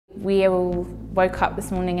We all woke up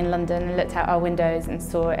this morning in London and looked out our windows and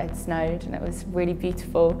saw it had snowed, and it was really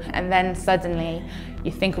beautiful. And then suddenly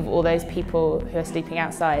you think of all those people who are sleeping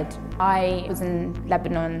outside. I was in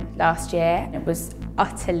Lebanon last year. It was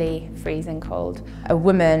utterly freezing cold. A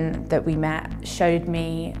woman that we met showed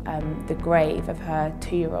me the grave of her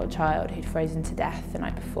 2-year-old child who'd frozen to death the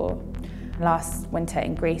night before. Last winter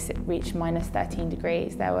in Greece, it reached -13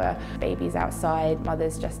 degrees. There were babies outside,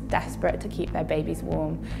 mothers just desperate to keep their babies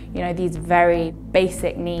warm. You know, these very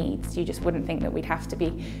basic needs you just wouldn't think that we'd have to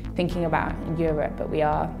be thinking about in Europe, but we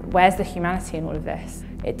are. Where's the humanity in all of this?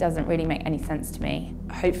 It doesn't really make any sense to me.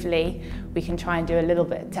 Hopefully, we can try and do a little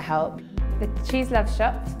bit to help. The Choose Love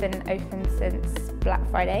shop's been open since Black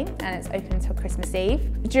Friday, and it's open until Christmas Eve.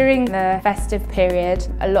 During the festive period,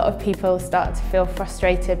 a lot of people start to feel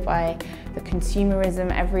frustrated by the consumerism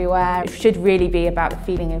everywhere. It should really be about the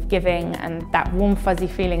feeling of giving and that warm fuzzy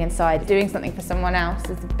feeling inside. Doing something for someone else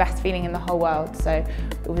is the best feeling in the whole world, so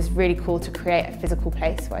it was really cool to create a physical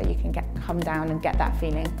place where you can come down and get that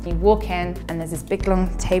feeling. You walk in and there's this big long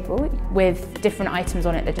table with different items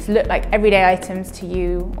on it that just look like everyday items to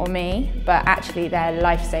you or me, but actually they're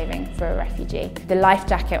life-saving for a refugee. The life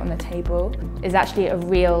jacket on the table is actually a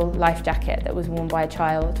real life jacket that was worn by a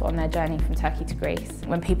child on their journey from Turkey to Greece.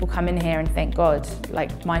 When people come in here and think, God,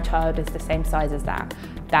 like my child is the same size as that,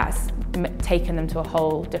 that's taken them to a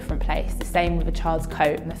whole different place. The same with a child's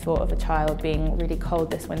coat and the thought of a child being really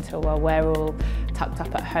cold this winter while we're all tucked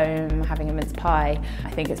up at home having a mince pie. I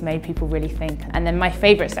think it's made people really think. And then my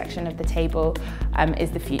favourite section of the table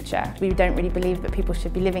is the future. We don't really believe that people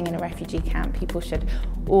should be living in a refugee camp. People should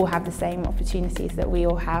all have the same opportunities that we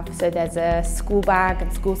all have. So there's a school bag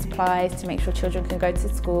and school supplies to make sure children can go to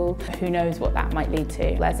school. Who knows what that might lead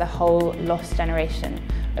to. There's a whole lost generation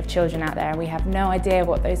of children out there, and we have no idea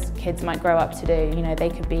what those kids might grow up to do. You know, they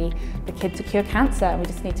could be the kid to cure cancer. We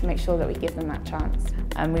just need to make sure that we give them that chance.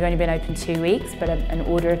 We've only been open 2 weeks, but an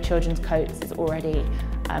order of children's coats is already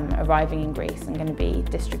arriving in Greece and going to be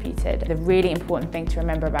distributed. The really important thing to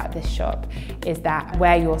remember about this shop is that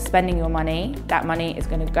where you're spending your money, that money is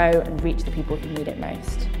going to go and reach the people who need it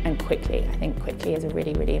most, and quickly. I think quickly is a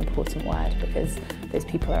really, really important word because those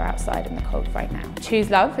people are outside in the cold right now. Choose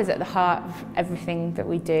Love is at the heart of everything that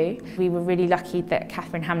we do. We were really lucky that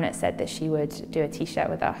Catherine Hamnett said that she would do a t-shirt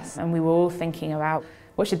with us, and we were all thinking about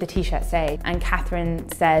what should the t-shirt say? And Catherine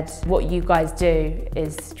said, what you guys do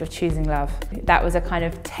is you're choosing love. That was a kind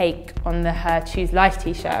of take on the Her Choose Life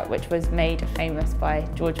t-shirt, which was made famous by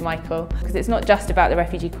George Michael. Because it's not just about the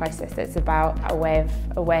refugee crisis, it's about a way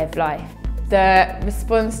of life. The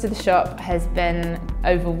response to the shop has been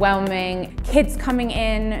overwhelming. Kids coming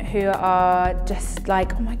in who are just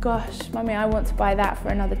like, oh my gosh, Mummy, I want to buy that for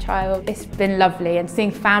another child. It's been lovely, and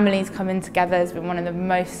seeing families come in together has been one of the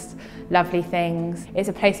most lovely things. It's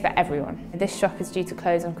a place for everyone. This shop is due to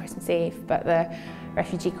close on Christmas Eve, but the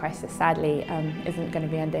refugee crisis sadly isn't going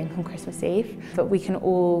to be ending on Christmas Eve. But we can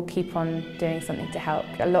all keep on doing something to help.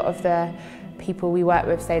 A lot of the people we work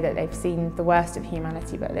with say that they've seen the worst of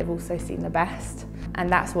humanity, but they've also seen the best. And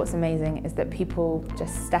that's what's amazing, is that people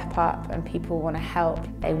just step up and people want to help.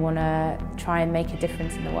 They want to try and make a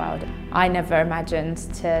difference in the world. I never imagined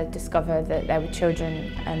to discover that there were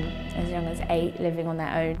children as young as 8 living on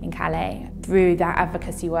their own in Calais. Through that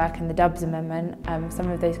advocacy work and the Dubs Amendment, some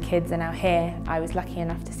of those kids are now here. I was lucky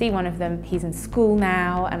enough to see one of them. He's in school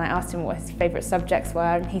now, and I asked him what his favourite subjects were,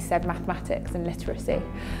 and he said mathematics and literacy.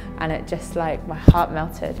 And it just, like, my heart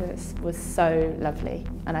melted. It was so lovely,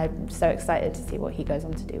 and I'm so excited to see what he goes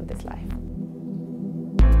on to do with his life.